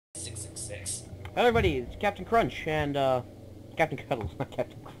Hello everybody, it's Captain Crunch and Captain Cuddles, not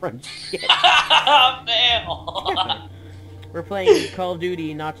Captain Crunch. Fail! We're playing Call of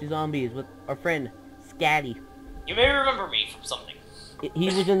Duty Nazi Zombies with our friend Scatty. You may remember me from something. He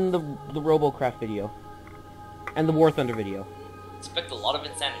was in the Robocraft video and the War Thunder video. Expect a lot of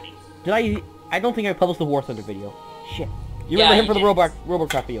insanity. Did I don't think I published the War Thunder video. Shit. You remember him for the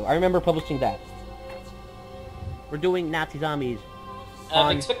Robocraft video? I remember publishing that. We're doing Nazi Zombies.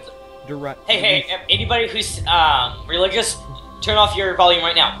 Hey, anybody who's religious, turn off your volume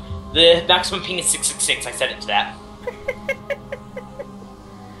right now. The maximum ping is 666. I set it to that.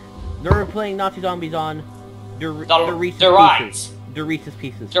 They're playing Nazi Zombies on Reese's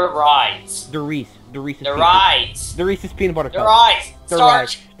Pieces. The Reese's Peanut Butter Cup.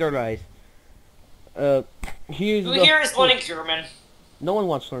 Starch. Who here is learning German? No one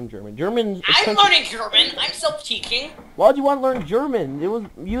wants to learn German. German. I'm learning German. I'm self-teaching. Why would you want to learn German? It was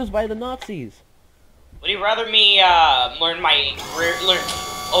used by the Nazis. Would you rather me learn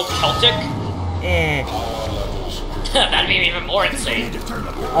Old Celtic? That'd be even more insane.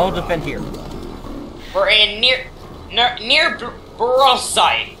 I'll defend here. We're in near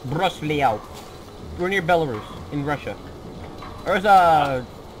Brosai. Brosliau. We're near Belarus in Russia. There's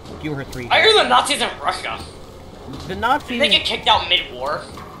Gear 3. I hear the Nazis in Russia. The Nazis. Did they get kicked out mid-war?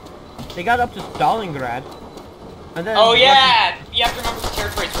 They got up to Stalingrad. And then oh yeah, you have to remember the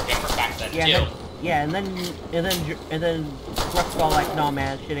territories were different back then too. And then Russia's all like, nah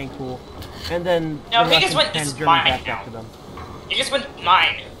man, shit ain't cool. And then no, they just went Germans mine now. after them. They just went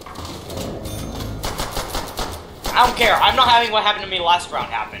mine. I don't care. I'm not having what happened to me last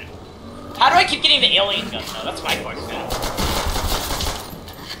round happen. How do I keep getting the alien gun though? That's my question.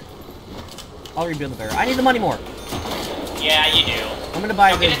 I'll rebuild the barrel. I need the money more. Yeah, you do. I'm gonna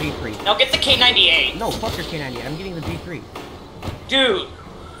buy the G3. No, get the K98. No, fuck your K98. I'm getting the G3. Dude.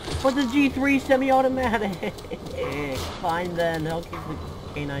 But the G3 semi-automatic. Fine then. I'll keep the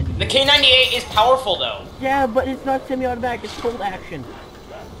K98. The K98 is powerful though. Yeah, but it's not semi-automatic. It's bolt action.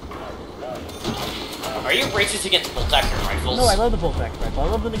 Are you racist against bolt action rifles? No, I love the bolt action rifle. I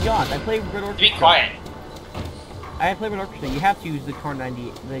love the Nagant. I play Red Orchestra. Be quiet. I play Red Orchestra. You have to use the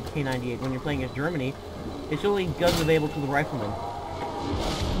K98 when you're playing as Germany. It's only guns available to the riflemen.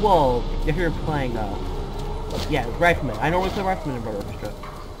 Well, if you're playing, yeah, riflemen. I normally play riflemen in Red Orchestra.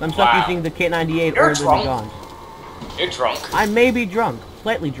 I'm stuck using the K98 or the Nagant. You're drunk. I may be drunk.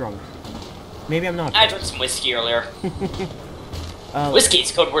 Slightly drunk. Maybe I'm not. I drank some whiskey earlier. Whiskey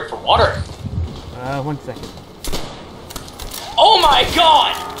is code word for water. 1 second. Oh my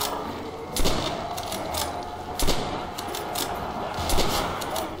god!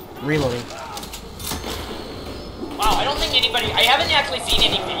 Reloading. Wow, I don't think anybody... I haven't actually seen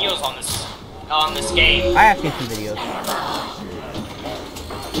any videos on this game. I have seen some videos.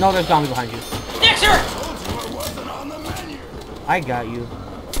 No, there's zombies behind you. Dexter! I got you.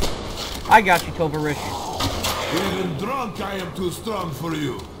 I got you, Tovarish. Even drunk, I am too strong for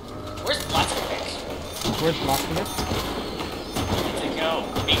you. Where's Blazkowicz? Where's Blazkowicz? Where'd it go?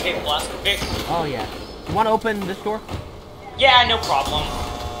 BK Blazkowicz? Oh, yeah. You want to open this door? Yeah, no problem.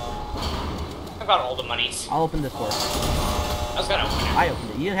 I've got all the monies. I'll open this door. I was gonna open it. I opened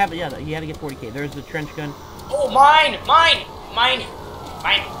it. You didn't have it. Yeah, you had to get 40k. There's the trench gun. Oh, mine!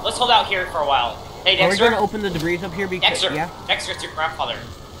 Let's hold out here for a while. Hey, Dexter. Are we going to open the debris up here? Because, Dexter. yeah? Dexter, it's your grandfather.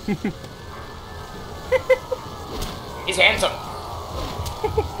 He's handsome.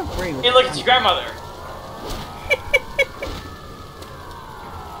 Hey, look, it's your grandmother.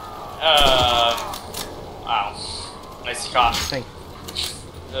 Wow. Nice shot. Thanks.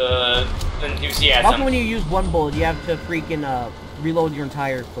 Enthusiasm. Also, when you use one bullet, you have to freaking, reload your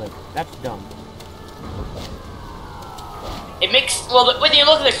entire clip. That's dumb. It makes... Well, when you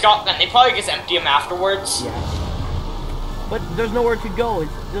look at the shotgun, they probably just empty them afterwards. Yeah. But there's nowhere to go.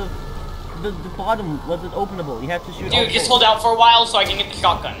 It's the bottom wasn't openable. You have to shoot. Dude, just hold out for a while so I can get the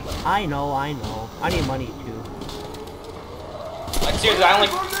shotgun. I know. I need money too. Like seriously, I only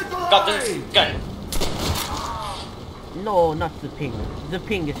got this gun. No, not the ping. The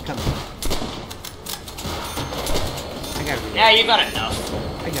ping is coming. I gotta read. Yeah, you got enough.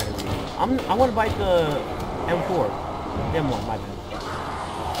 I gotta read. I want to buy the M4. M1, my bad.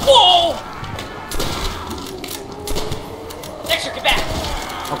 Whoa! Dexter, get back!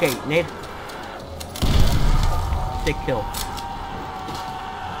 Okay, Nate. Sick kill.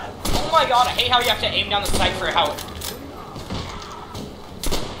 Oh my god, I hate how you have to aim down the sight for how...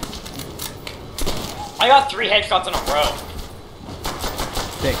 I got 3 headshots in a row.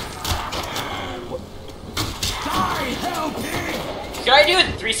 Sick. Can I do a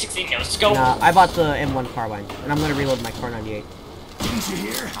 360 no scope? Nah, I bought the M1 carbine, and I'm gonna reload my Kar 98. Didn't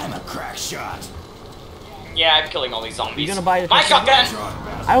you hear? I'm a crack shot. Yeah, I'm killing all these zombies. You gonna buy the my shotgun?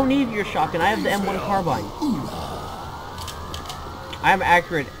 shotgun? I don't need your shotgun. I have the M1 carbine. I'm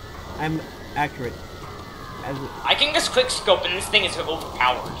accurate. I'm accurate. As I can just quick scope, and this thing is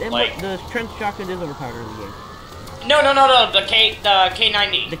overpowered. Like the Trent shotgun is overpowered in the game. no. The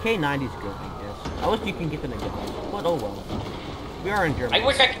K90. The K90 is good, I guess. I wish you can get the negative, but oh well. We are in Germany. I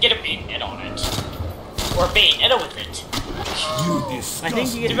wish I could get a bayonet on it, or a bayonetta with it. You I think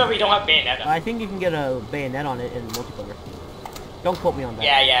disgusting. you Too get. bad we don't have bayonetta. I think you can get a bayonet on it in multiplayer. Don't quote me on that.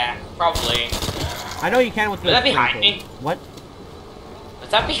 Yeah, probably. I know you can with the. Was that behind spring me? What? Was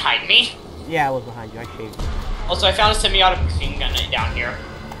that behind me? Yeah, I was behind you. I shaved. Also, I found a semi-automatic machine gun down here.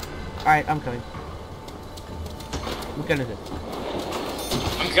 All right, I'm coming. What gun is it?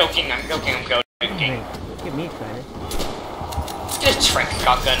 I'm joking. Hey, get me excited. Let's get a Trek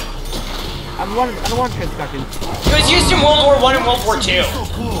shotgun. I don't want Trent shotgun. It was used in World War I and World War II.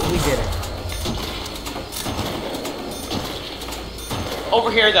 We did it.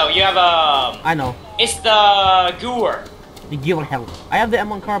 Over here, though, you have a. I know. It's the Gewehr. The Gewehr help. I have the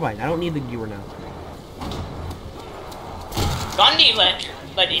M1 carbine. I don't need the Gewehr now. Gandhi led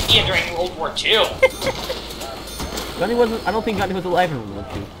India during World War II. Gandhi wasn't. I don't think Gandhi was alive in World War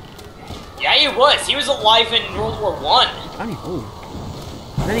II. Yeah, he was. He was alive in World War I. Gandhi's old.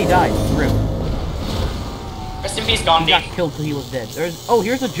 And then he died. Rip. Rest in peace, He Gandhi. got killed till he was dead.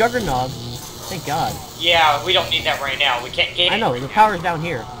 Here's a Juggernog. Thank God. Yeah, we don't need that right now. We can't get it. I know. right The now. power's down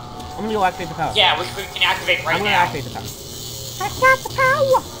here. I'm gonna go activate the power. Yeah, we can activate right I'm gonna now. activate the power. I got the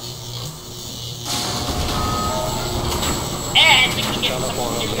power. And we can get some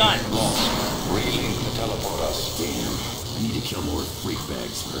new guns. Relink the teleporters. Damn, I need to kill more freak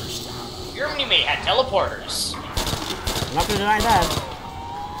bags first. Germany may have teleporters. I'm not gonna deny that.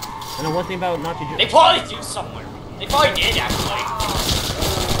 I know one thing about Nazi They Germany. probably do somewhere. They probably did, actually.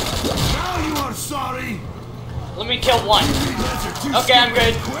 Now you are sorry. Let me kill one. Okay, I'm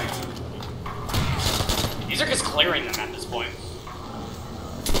good. Quick. These are just clearing them at this point.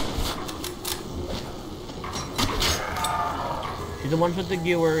 She's the one with the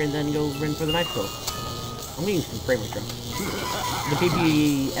Gewehr and then go run for the knife scope. I'm getting some frame rate drop. The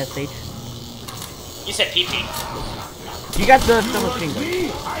PPSH. You said PP. You got the submachine gun.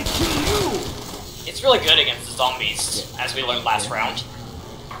 Me, I kill you. It's really good against the zombies, as we learned last round.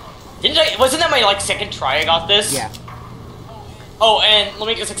 Wasn't that my, second try I got this? Yeah. Oh, and let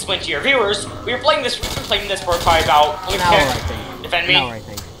me just explain to your viewers. We've been playing this for probably about... An hour, I think. Defend me? An hour, I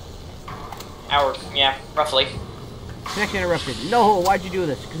think. Hour, yeah, roughly. Connection interrupted. No, why'd you do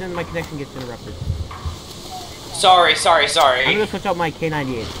this? Because then my connection gets interrupted. Sorry. I'm gonna switch out my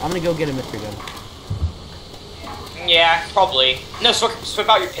K98. I'm gonna go get a mystery gun. Yeah, probably. No, swip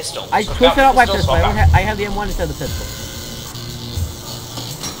out your pistol. I Swip switched out my pistol, pistol. swap out. I have the M1 instead of the pistol.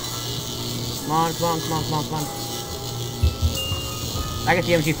 Come on. I got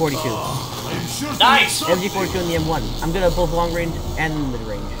the MG42. I'm sure Nice! MG42 and the M1. I'm good at both long range and mid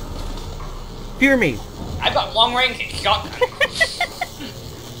range. Fear me. I've got long range shotgun.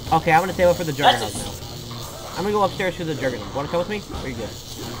 Okay, I'm gonna save up for the Juggernaut That's- now. I'm gonna go upstairs to the Juggernaut. Wanna come with me? Or are you good?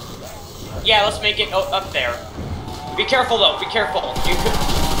 Yeah, let's make it up there. Be careful though, be careful. You could...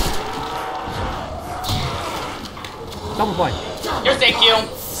 Double point. Here, thank you.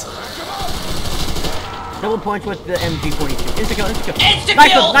 Double points with the MG42. Insta-kill.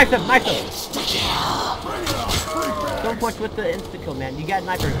 Insta-kill! Knife them. Double points with the insta-kill, man. You got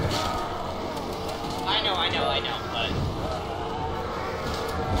knife. I know, but...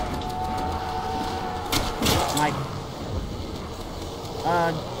 Mike.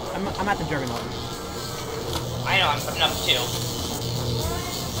 I'm at the Juggernaut. I know, I'm coming up too.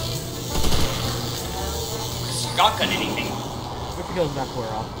 Shotgun anything. Insta-kill's about 4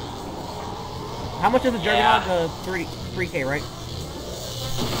 off. How much is the Juggernaut? Yeah. 3K, right?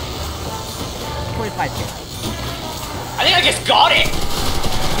 25K. I think I just got it!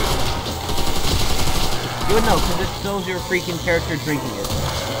 You would know, because it shows your freaking character drinking it.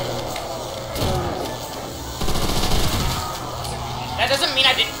 That doesn't mean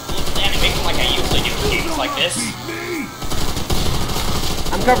I didn't do the animation like I usually do in games like this.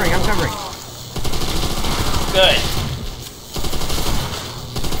 I'm covering. Good.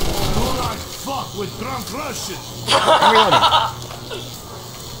 Do not fuck with drunk Russians. I'm reloading.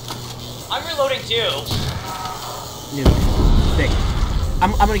 I'm reloading too. Nuke. Sick.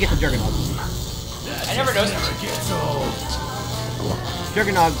 I'm gonna get the Juggernaut. I never noticed. Never gets old.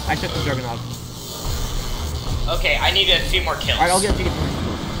 Juggernaut. I took the Juggernaut. Okay, I need a few more kills. Alright, I'll get you.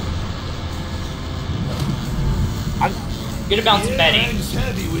 I'm Gonna bounce Yeah, Betty. hands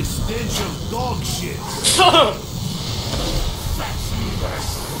heavy with stench of dog shit.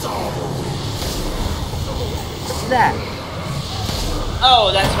 What's that? Oh,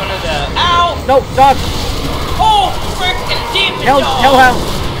 that's one of the. Ow! No, dog! Oh, frickin' demon Hell, dog! hellhound!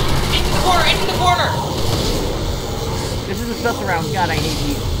 Into the corner! Into the corner! This is a special round. God, I hate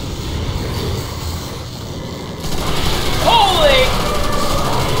you. Holy!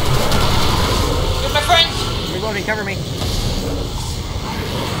 Good, my friend. Reloading, cover me.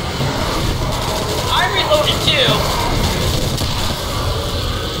 I'm reloaded too.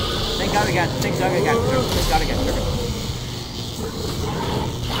 Thank God I got Thank God I got Thank God I got Juggernaut.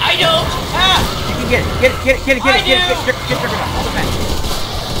 I don't. Ah! You can get it. Get it. Get it. Get it. Get it. Get it. Get Juggernaut. All the fence.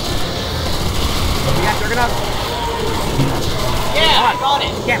 You got Juggernaut? Yeah, I got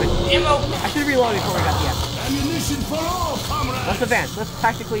it. Damn it. Ammo. I should have reloaded before we got the F. Ammunition for all, comrades! Let's advance. Let's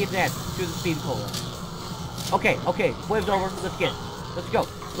tactically advance through the speed cola. Okay, okay. Wave's over. Let's get. Let's go.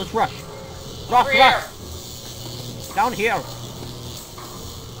 Let's rush. Rush, Over here. rush. Down here.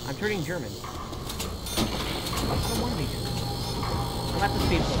 I'm turning German. I don't want to be German. I'm at the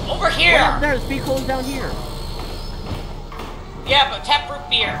speed cola. Over here. Wait, there, the speed cola's down here. Yeah, but tap root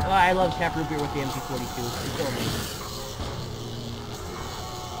beer. Oh, I love tap root beer with the MG42. It's so amazing.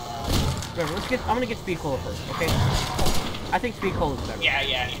 Whatever, I'm gonna get speed cola first, okay? I think speed cola is better. Yeah,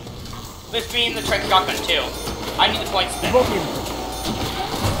 yeah. With me and the trench shotgun too. I need the points We then. both need them.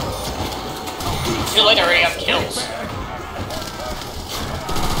 Too late, I already have kills.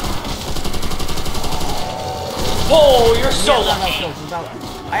 Whoa, you're so Yeah, lucky. kills,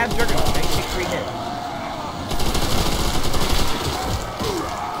 I have Juggernaut. I can take 3 hits.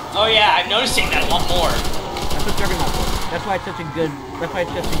 Oh yeah, I'm noticing that a lot more. That's what Juggernaut does. That's why it's such a good. That's why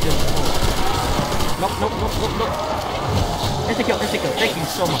it's such a good. Nope, nope, nope, nope, nope. Instant kill, instant kill. Thank you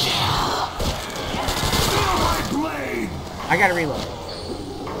so much. My blade! I gotta reload.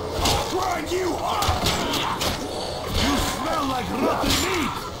 Grind you up! You smell like rotten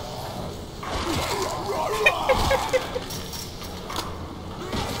meat!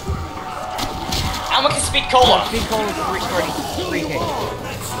 How much is speed cola? Speed cola is 3K.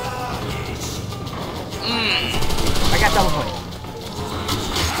 I got double point.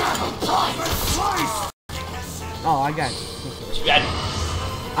 Oh, I got it. Too bad.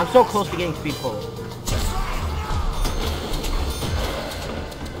 I'm so close to getting speed cola.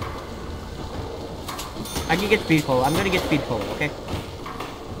 I can get speed cola. I'm gonna get speed cola, okay?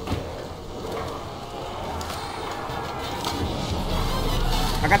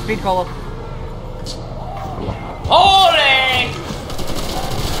 I got speed cola. Holy!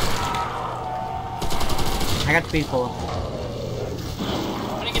 I got speed cola.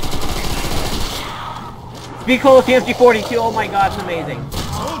 I'm gonna get... Speed cola TMG42. Oh my god, it's amazing.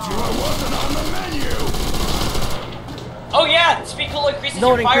 Told you I wasn't on the menu! Oh yeah, speed cola increases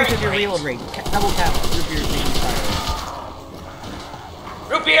No, it your firing increases your rate. reload rate. Double tap. Root beer increases fire.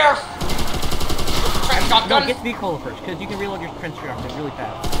 Root beer! Trench No, shotgun. get speed cola first, because you can reload your trench shotgun really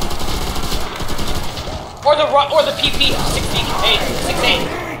fast. Or the PP 68.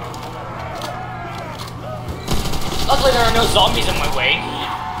 Luckily there are no zombies in my way.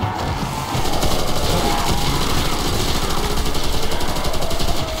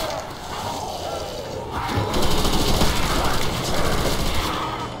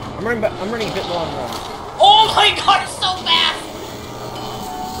 I'm running a bit low on runs. Oh my god, it's so fast!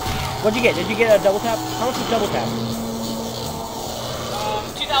 What'd you get? Did you get a double tap? How much is double tap?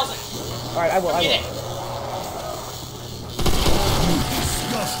 2000. Alright, I will. Get it.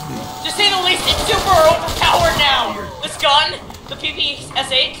 Disgust me! To say the least, it's super overpowered now! This gun, the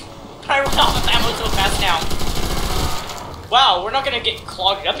PPS8, I run off of ammo so fast now. Wow, we're not gonna get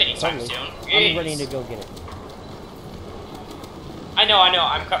clogged up anytime Totally. soon. I'm Jeez. ready to go get it. I know,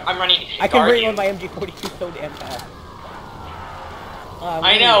 I'm running to I can guard reload you. my MG42 so damn fast.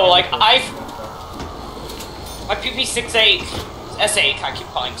 I know, like, my PP68, S8, I keep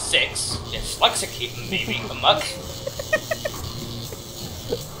calling 6. Dyslexic maybe, amok.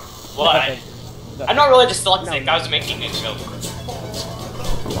 What? I'm not really dyslexic, No. I was making a joke.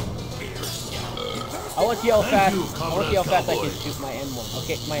 I want to see how fast. you, I want to see how fast I can Cowboy. shoot my M1.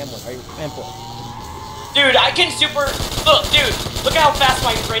 Okay, my M1. Are you M4? Dude, I can super... Look, dude, look how fast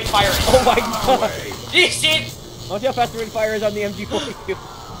my rate of fire is. Oh my god! Do you see it? I want to see how fast the rate of fire is on the MG42.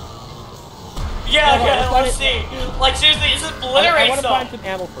 Yeah, Hold on, yeah, let's let's find see. Like, seriously, this I obliterates want to them. find some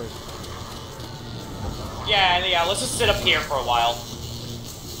ammo first. Yeah, let's just sit up here for a while.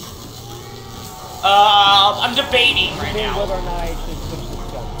 I'm debating right Debating now. whether or not I should switch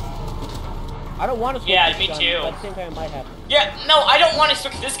this gun. I don't want to switch Yeah, this me gun, too. but at the same time, I might have to. Yeah, no, I don't want to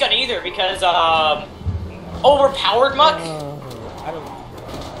switch this gun either because, overpowered muck. I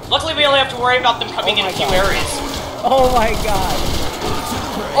don't. Luckily, we only have to worry about them coming Oh in my a few God. areas. Oh my god!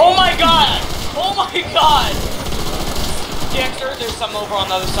 god! Oh my god! Dexter, there's some over on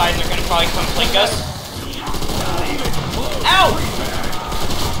the other side and they're gonna probably come flank us.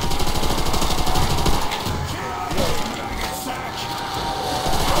 Ow!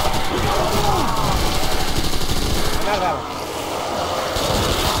 I'm out of ammo.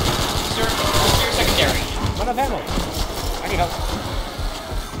 Sir, you're secondary. I'm out of ammo. I need help.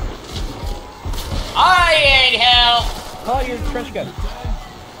 I need help! Call your trench gun.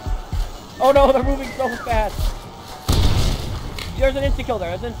 Oh no, they're moving so fast. There's an insta-kill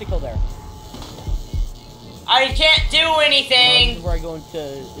there. There's an insta-kill there. I can't do This anything! is where I go into...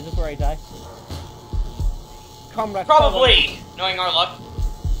 Is this where I die? Comrade. Probably, knowing our luck.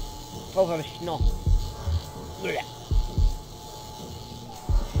 No.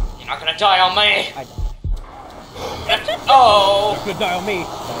 You're not gonna die on me! I died. Oh! You're gonna die on me.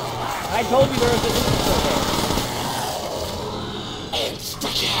 I told you there was an insta-kill there.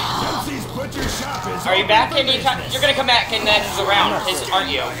 Please put your shop is Are you open back for anytime? business. You're gonna come back in that round, aren't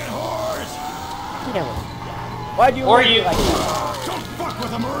you? Damn it. Why'd you Or leave me you- like that? Don't fuck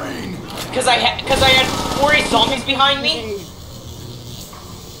with a Marine! Cause I had 40 zombies behind me?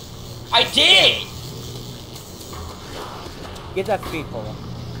 I did! Get that speed, Polo.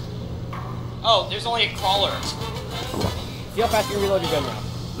 Oh, there's only a crawler. See how fast you can reload your gun now.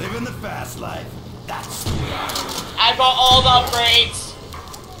 Living the fast life. That's I got all the upgrades!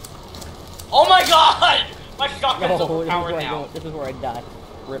 Oh my god! My shotgun's No, overpowered now. this is where I die.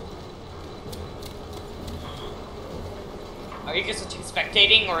 Rip. Are you just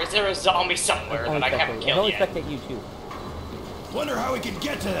spectating, or is there a zombie somewhere that I haven't I killed only yet? spectate you too. Wonder how we can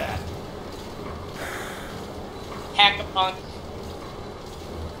get to that. Hack a punk.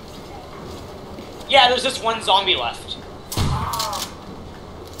 Yeah, there's just one zombie left.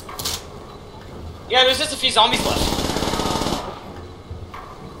 Yeah, there's just a few zombies left.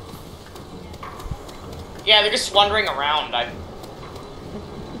 Yeah, they're just wandering around.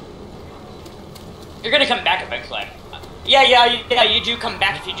 You're gonna come back eventually. Yeah, you do come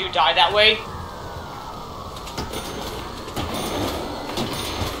back if you do die that way.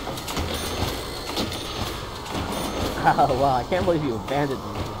 Oh, wow, I can't believe you abandoned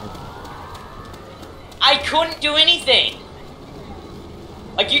me. I couldn't do anything!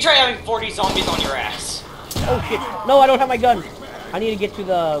 Like, you try having 40 zombies on your ass. Oh shit. No, I don't have my gun. I need to get to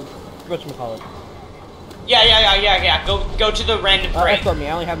the... whatchamacallit. Yeah. Go to the random break. Escort me,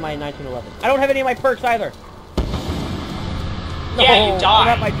 I only have my 1911. I don't have any of my perks either. No, Yeah, you died.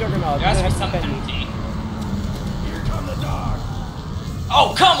 I got my juggernaut. There has to You're be gonna some have to defend me. penalty. Here come the dog.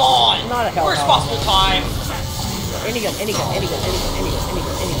 Oh, come on! Not a hell Where's no. possible time? Any gun.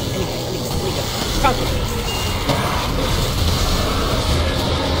 Constantly.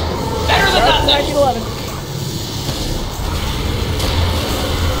 Better than nothing! 1911.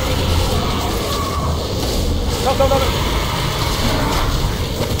 No.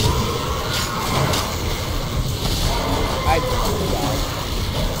 I died.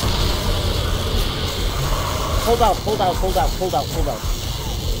 Hold out.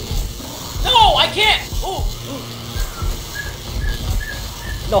 No, I can't! Ooh,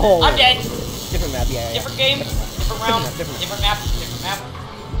 No. I'm dead. Different map, yeah. Different game, different round, different map.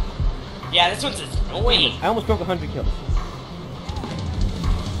 Yeah, this one's annoying. I almost broke 100 kills.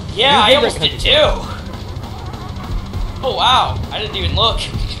 Yeah, You I did almost break did too. Oh wow, I didn't even look.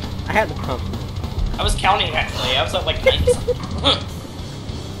 I had the pump. I was counting actually. I was at like 90 something.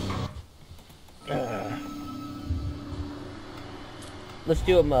 Let's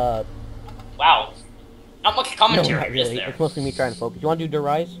do them, Wow. Not much no, commentary not is really. there. It's mostly me trying to focus. You want to do the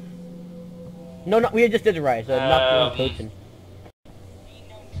rise? No, we just did the rise. Not the coaching.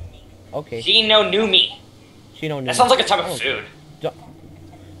 Okay. Gino Numi. Shino. That sounds like a type of food.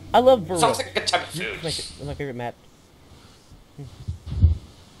 I love Baroque. Sounds like a type of food. It's my favorite map.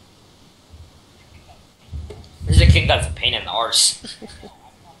 This is a king that's a pain in the arse.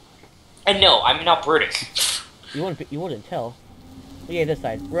 And no, I'm not British. You wouldn't tell. Yeah, this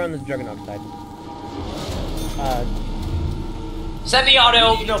side. We're on the Juggernaut side.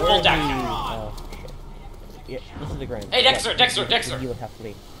 Semi-auto, no where full is deck. the- shit. Yeah, this is the grand. Hey, Dexter, Yeah, Dexter. You would have to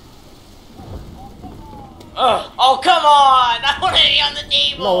leave. Ugh. Oh, come on! I want to be on the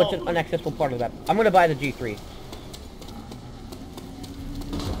table! No, it's an inaccessible part of that. I'm gonna buy the G3.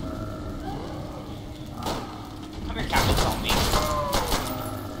 Come here, Captain, tell me.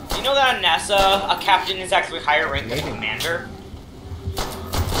 You know that on NASA, a captain is actually higher rank than a commander?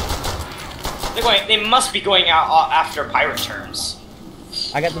 They must be going out after pirate terms.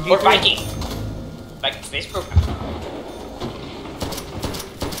 I got the G3. Or Viking. Viking space program.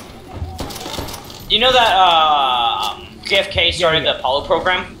 You know that JFK started the Apollo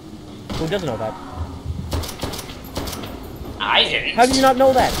program? Who doesn't know that? I didn't. How do you not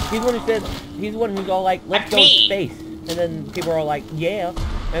know that? He's the one who said, he's the one who's all like, let's That's go to me. space. And then people are all like, yeah.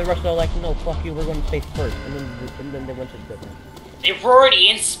 And the rest are all like, no, fuck you, we're going to space first. And then they went to space. They were already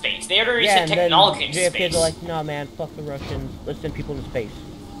in space. They had already Yeah, sent and technology then into JFK's space. are like, nah man, fuck the Russians, let's send people into space.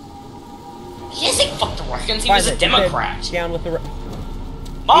 He didn't say fuck the Russians, he was a Fine, then, he said, Democrat. down with the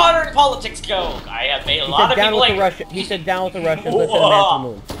Modern politics go. I have made a He lot said of down people with the angry. Russian. He said down with the Russians. Let's send a man to the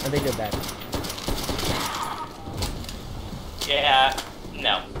moon, and they did that. Yeah,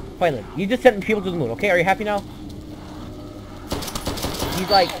 no. Finally, you just sent people to the moon. Okay, are you happy now? He's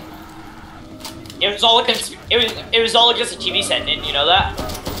like, It was all a it was all just a TV set, didn't you know that?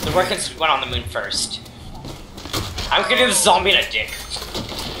 The Russians went on the moon first. I'm gonna do the zombie in a dick.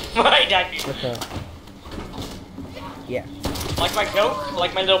 My dad did. what's yeah. Like my joke,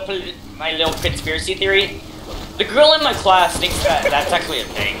 like my little conspiracy theory. The girl in my class thinks that that's actually a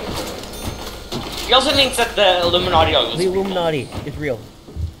thing. She also thinks that the Illuminati are The Illuminati is real.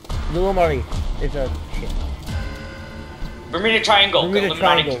 The Illuminati is a shit. Bermuda Triangle. Bermuda Illuminati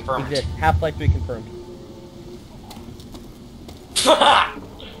Triangle confirmed. exists. Half-Life 3 confirmed.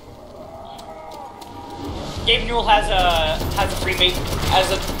 Gabe Newell has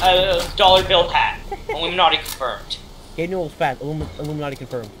a dollar bill hat. Illuminati confirmed. Gabe Newell's fat. Illuminati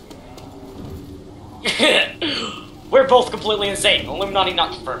confirmed. We're both completely insane. Illuminati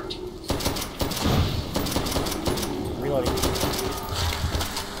not confirmed. Reloading.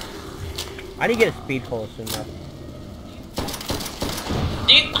 I need to get a speed cola soon enough.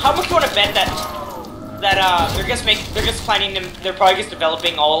 How much you want to bet that they're just planning them? They're probably just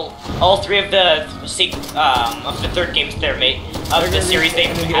developing all three of the third games they're made of the series they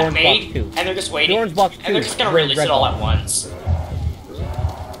have made, and they're just waiting. The Orange Box 2. And they're just gonna release it all at once.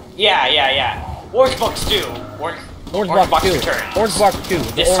 Yeah. Orange Box 2. Orange Box 2. returns. Orange Box 2.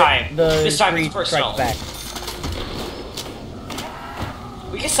 This time Three it's personal. Strikes back.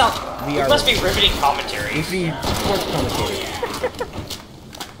 We can sound. We We are- must be riveting commentary. We should be sports commentators.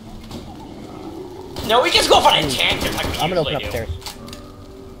 No, we just go off on a tangent like we I'm gonna open usually do. upstairs.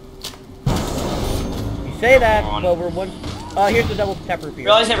 You say that, Come on. but we're one. Here's the double pepper for you.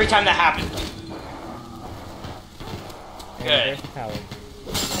 Realize every time that happens. And Good. There's the power.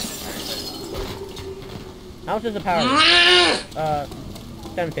 How much is the power?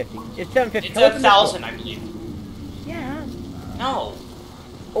 750. It's 750. It's Come open this door. 1,000, I believe. Yeah. No.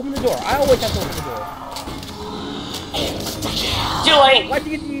 Open the door. I always have to open the door. Too late. Why'd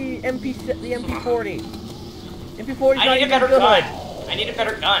you get the MP40? MP40's I not need a even better good. gun. I need a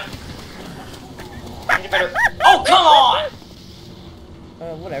better gun. I need a better. Oh, come on!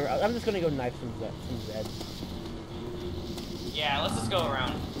 Whatever. I'm just gonna go knife some Zeds. Yeah, let's just go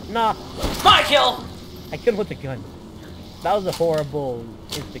around. Nah, My kill! I killed with the gun. That was a horrible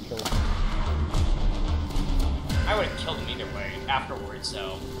insta-kill. I would have killed him either way afterwards,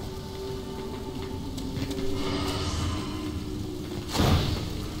 so.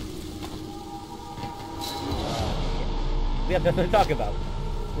 We have nothing to talk about.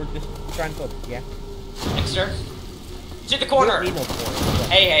 We're just trying to focus, yeah? Dexter? To the We corner! don't need no corner.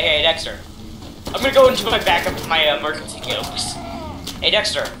 Hey, Dexter. I'm gonna go into my backup of my emergency jokes. Hey,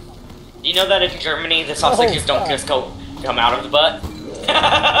 Dexter. Do you know that in Germany the sausages don't just come out of the butt?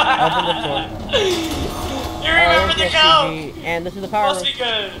 Open this door. You remember the RPG, go! and this is the power Must room. be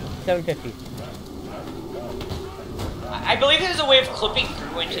good. 750. I believe there's a way of clipping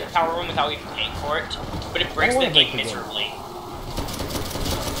through into the power room without even paying for it, but it breaks I the wanna break game the game. miserably.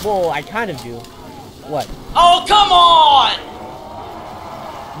 Well, I kind of do. What? Oh, come on!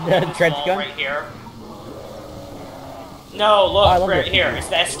 The This trench wall gun? right here. No, Oh, I look, love right this. here. It's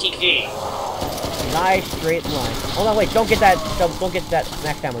the STG. Nice straight line. Hold on, wait, don't get that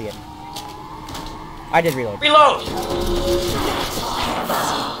max ammo yet. I did reload. Reload!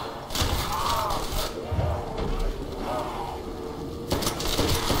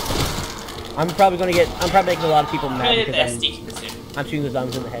 I'm probably making a lot of people I'm mad gonna hit the because STG soon. I'm shooting the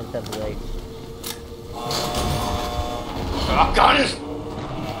zombies in the head instead of the legs. Oh, gun!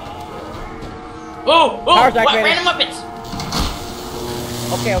 Oh, Power's what? activated. Random weapons!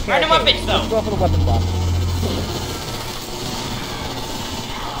 Okay. Random weapons, though. Let's go for the weapon box.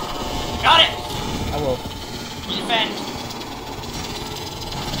 Got it! I will. Defend.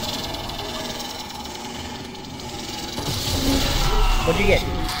 What'd you get?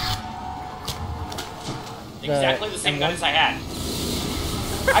 Exactly the same M1? gun as I had.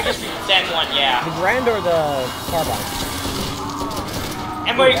 I just used the M1, yeah. The Grand or the Carbine?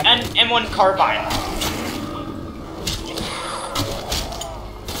 M1 carbine.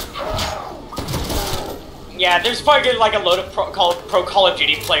 Yeah, there's probably like a load of pro Call of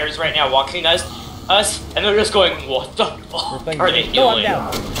Duty players right now watching us, and they're just going, "What the fuck are they doing?" No, I'm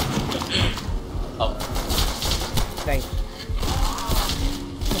down. Oh, Thanks.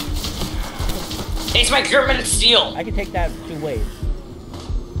 it's my German steel, I can take that 2 ways.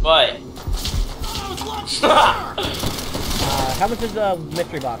 but How much is the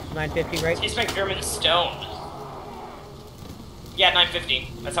mystery box? $9.50, right? it's my German stone. Yeah, $9.50.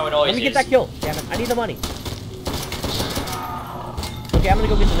 That's how it always Let me is. get that kill. Damn it. I need the money. Okay, I'm gonna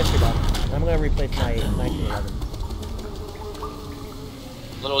go get the mystery box. I'm gonna replace my 1911.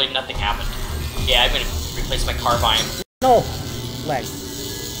 Literally nothing happened. Yeah, I'm gonna replace my carbine. No! Leg.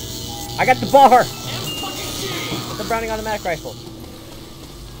 I got the bar! With the Browning automatic rifle.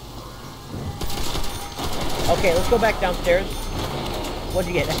 Okay, let's go back downstairs.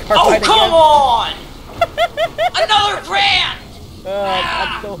 What'd you get? A Oh, carbine come on! Another brand!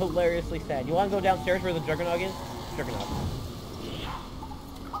 That's so hilariously sad. You wanna go downstairs where the Juggernaut is? Juggernaut.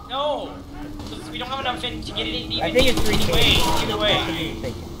 No! Because we don't have enough in to get it in. I think it's 3K. Either way.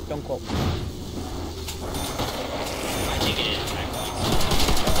 Don't quote me. I think it is.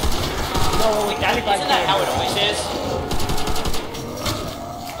 No, Like that, isn't that how it always is?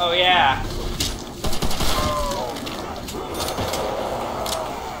 Oh yeah.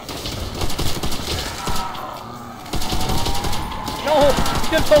 No! You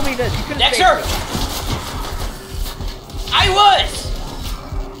should have told me this. You could have Dexter! I was!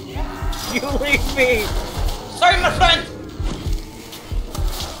 You leave me! Sorry, my friend!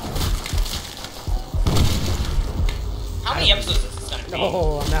 How many episodes is this gonna be?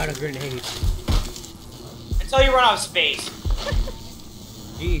 No, I'm out of grenades. Until you run out of space.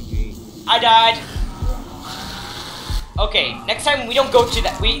 GG. I died. Okay, next time we don't go to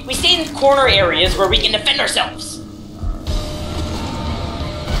that. We stay in corner areas where we can defend ourselves.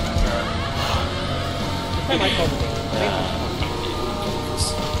 This time I called the game.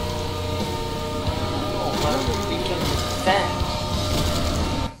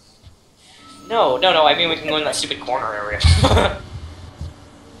 No, I mean we can go in that stupid corner area.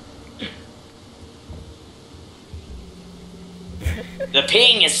 The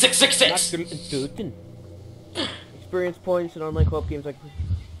ping is 666. Experience points in online co-op games like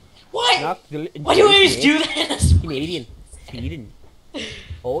What? Why do you always do this? Canadian. Sweden.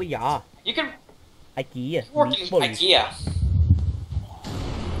 Oh yeah. You can IKEA. work in Meatballs. IKEA.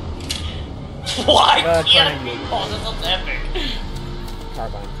 Why? IKEA Carbine. meatballs, that sounds epic.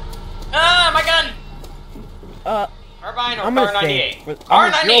 Carbine. Ah, my gun! Carbine or I'm gonna R98? stay. You're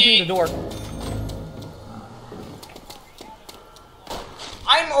opening the R98! door.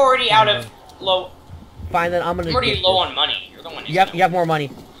 I'm already out of low. Fine, then I'm gonna. I'm already get low this. on money. You're the one who's You have more money.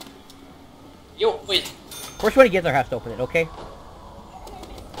 Yo, wait. First one to get there has to open it, okay?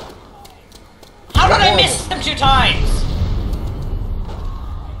 How did I horrible. miss them 2 times?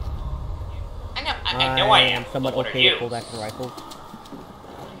 I know I am. somewhat but what are okay you? with bolt action rifles.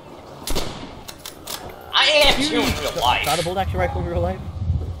 I am too in real life. Got a bolt action rifle in real life?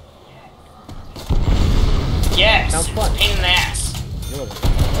 Yes. Sounds fun. Pain in the ass. Really?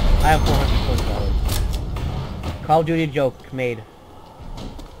 I have $420. Call of Duty joke made.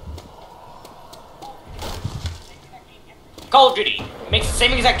 Call of Duty makes the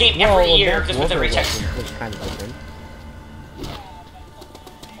same exact game every year, just with every text. Which kind of different.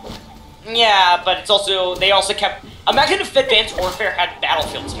 Yeah, but it's also they also kept. Imagine if Advanced Warfare had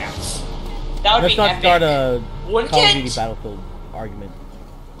Battlefields maps. That would Let's be not epic. start a Wouldn't Call of it? Duty Battlefield argument.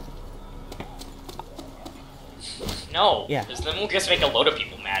 No. Yeah. Because then we'll just make a load of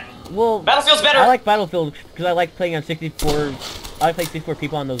people mad. Well, Battlefield's better. I like Battlefield because I like playing on 64. I like playing 64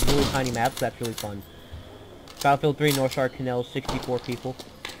 people on those really tiny maps. That's really fun. Battlefield 3, North Star Canal, 64 people.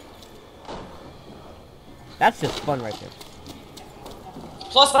 That's just fun right there.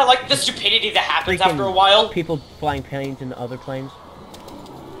 Plus, I like the stupidity that happens Freaking after a while. People flying planes into other planes.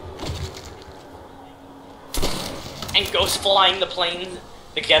 And ghost flying the plane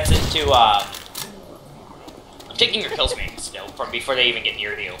that gets into, I'm taking your kills, man, still, from before they even get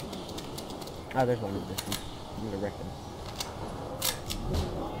near you. Oh, there's one in the distance. I'm gonna wreck them.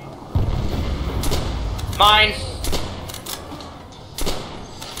 Mine.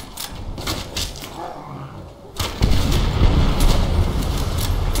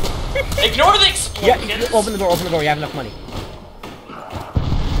 Ignore the explosions. Yeah, open the door, you have enough money.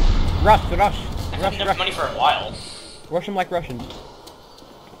 Rush. I've had enough money for a while. Rush them like Russians.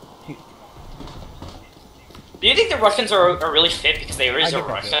 Do you think the Russians are really fit because they are I a get that,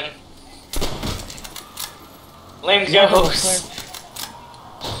 Russian? Lame Yeah, ghost.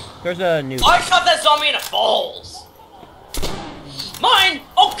 There's a new. Oh, I shot that zombie in the balls. Mine!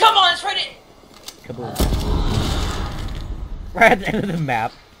 Oh, come on, it's right in. Kaboom. Right at the end of the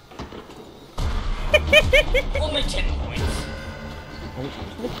map. Only 10 points.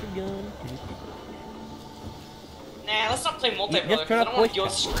 Flip the gun. Nah, let's not play multiplayer Just because turn I up don't want to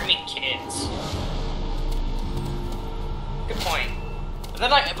voice deal with screaming kids. Good point.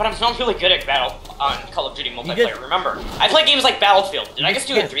 But I'm not really good at Call of Duty multiplayer. Remember, I play games like Battlefield. Did I just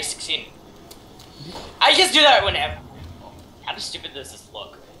do it in 316? I just do that whenever. How stupid does this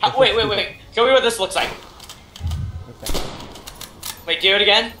look? Wait. Show me what this looks like. Wait, do it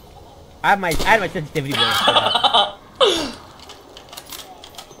again. I had my sensitivity button for that.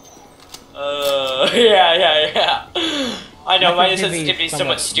 Yeah. I know, my sensitivity sensitivity is is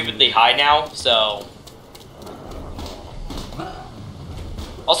somewhat stupidly high now, so...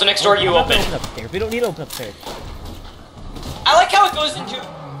 Also, next door, you open. Upstairs. We don't need to open upstairs. I like how it goes into...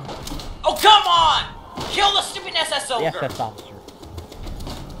 Oh, come on! Kill the stupid SS The ogre! SS officer.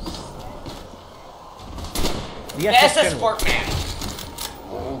 The SS general. Sportman.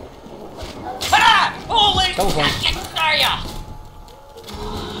 Ah! Holy That was one. shit! Are ya?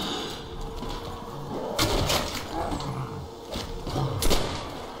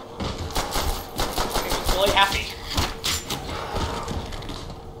 I'm really happy.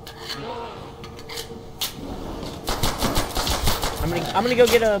 I'm gonna go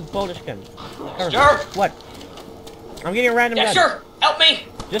get a bonus gun. Sure. What? I'm getting a random gun. Dexter, help me!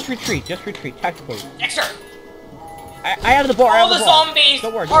 Just retreat, tactically. Dexter! I out of the bar, All the zombies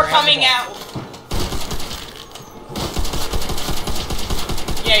Don't worry, are I have the coming bar. out!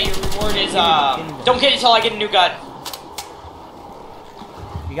 Yeah, your reward is, don't get it until I get a new gun.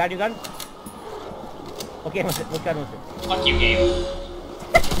 You got a new gun? Okay, what gun was it? Fuck you, game.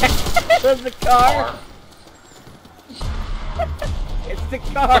 That's the car! It's the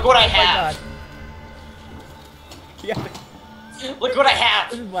car! Look what I Oh my have. God. Yeah. Look what I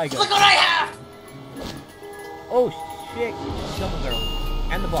have! This is my gun. Look what I have! Oh shit! Double barrel.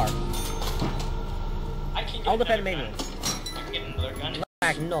 And the bar. I can get I'll another defend gun. mainland. I can get another gun.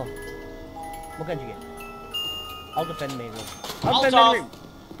 Back, no. What gun did you get? I'll defend mainland. I'll defend toss. mainland.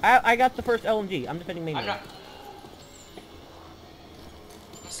 I got the first LMG. I'm defending I'm mainland. not...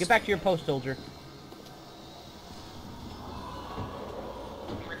 Get back to your post, soldier.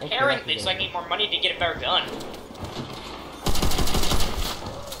 repairing Okay, things, so I need more money to get a better gun.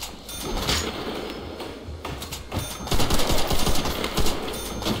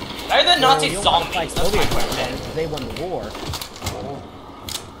 Why are the Nazi you don't have to zombies? fight That's my Soviet question. because they won the war.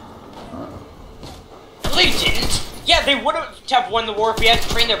 No, they didn't. Yeah, they would have won the war if we hadn't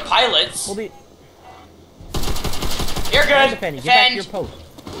trained their pilots. Well, You're good. defending. Get back to your Defend. post.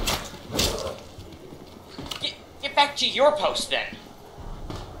 Get back to your post then.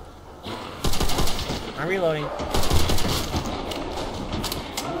 I'm reloading.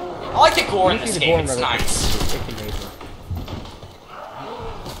 I like the gore in You see this the game. gore It's in nice. It's amazing.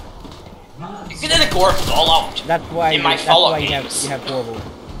 You can see the gore Fallout. That's why. In my that's Fallout why you games. have horrible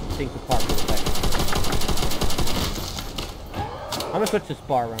things with particle effects. I'm gonna switch this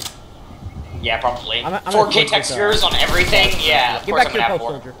bar around. Yeah, probably. I'm gonna 4K switch this, textures on everything. Yeah, of Get course back I'm to gonna your have post,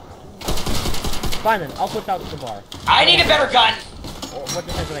 more. soldier. Fine then, I'll switch out the bar. I need a better gun. Oh, what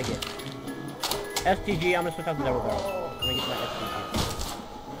defense did I get? STG, I'm gonna switch out the double barrel. I'm gonna get my STG.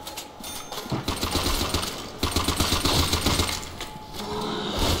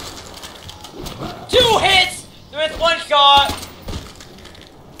 2 hits with 1 shot.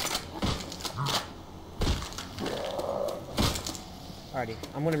 Alrighty,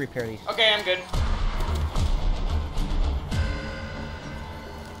 I'm gonna repair these. Okay, I'm good.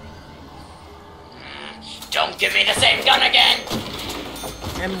 Don't give me the same gun again.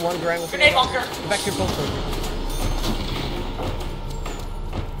 M1 grind with Grenade bunker. Get back to your post, soldier.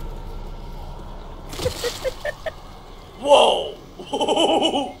 Whoa!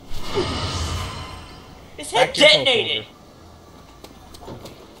 His head Back to your post, detonated.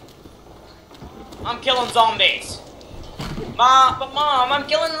 I'm killing zombies. Mom, I'm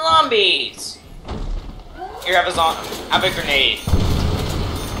killing zombies. Here, have a grenade.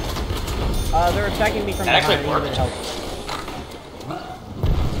 They're attacking me from That behind. actually I need a worked. help.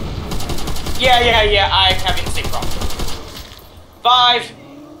 Yeah, I'm having the same problem. 5.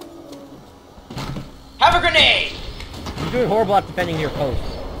 Have a grenade! You're doing horrible at defending your post.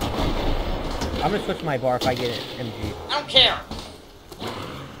 I'm gonna switch my bar if I get an MG. I don't care.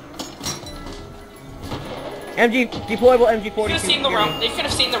 MG, deployable MG-40. They should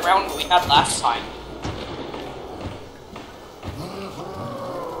have seen the round we had last time.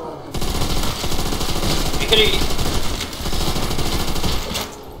 We could have.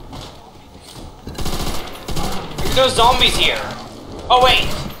 There's no zombies here. Oh wait.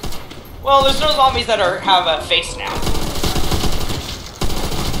 Well, there's no zombies that have a face now.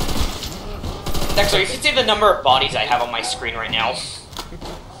 Dexter, you can see the number of bodies I have on my screen right now.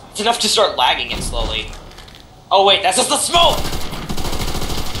 It's enough to start lagging it slowly. Oh wait, that's just the smoke!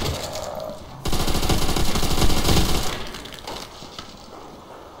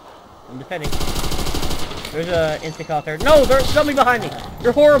 I'm defending. There's a instant out there. No, there's somebody behind me.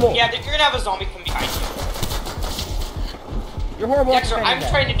 You're horrible. Yeah, you're gonna have a zombie come behind you. You're horrible. Dexter, I'm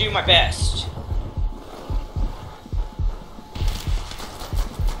trying to do my best.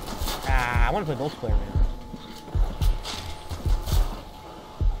 Ah, I want to play multiplayer, man.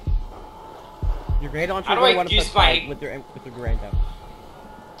 Your grenade launcher. How do I use my with your grenade out?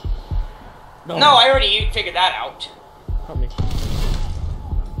 No, I already figured that out. Help me.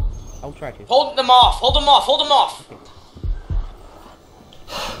 I'll try to. Hold them off! Hold them off! Hold them off! Okay.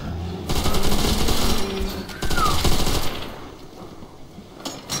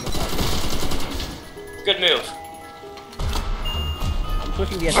 Good move. I'm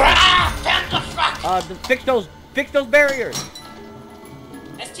pushing the STG. Fix those barriers.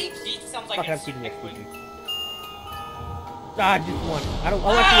 STG sounds like Fuck, I'm it's keeping like STG. Ah, just one. I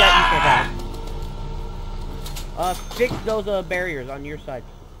want to see that you can't have. Fix those barriers on your side.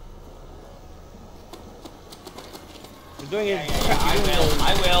 You're doing it.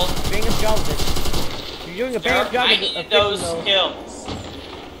 I will. Doing a job of it. You're doing a bad job I of need fixing those kills.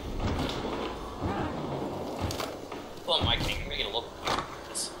 Well, my king, we're gonna look at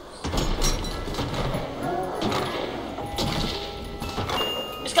this.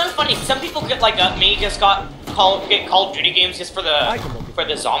 It's kind of funny. Some people get like me just get Call of Duty games just for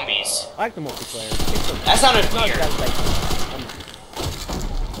the zombies. I like the multiplayer. That sounded weird.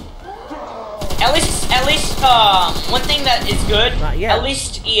 At least, one thing that is good. Not yet. At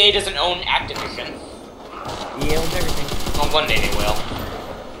least EA doesn't own Activision. EA owns everything. Well, one day they will.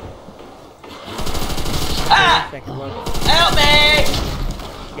 Ah! Second one. Help me!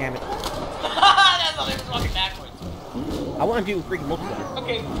 Damn it. That's how they was walking backwards. I want to do freaking multiplayer.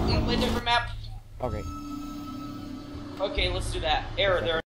 Okay, play a different map. Okay. Okay, let's do that. Error, there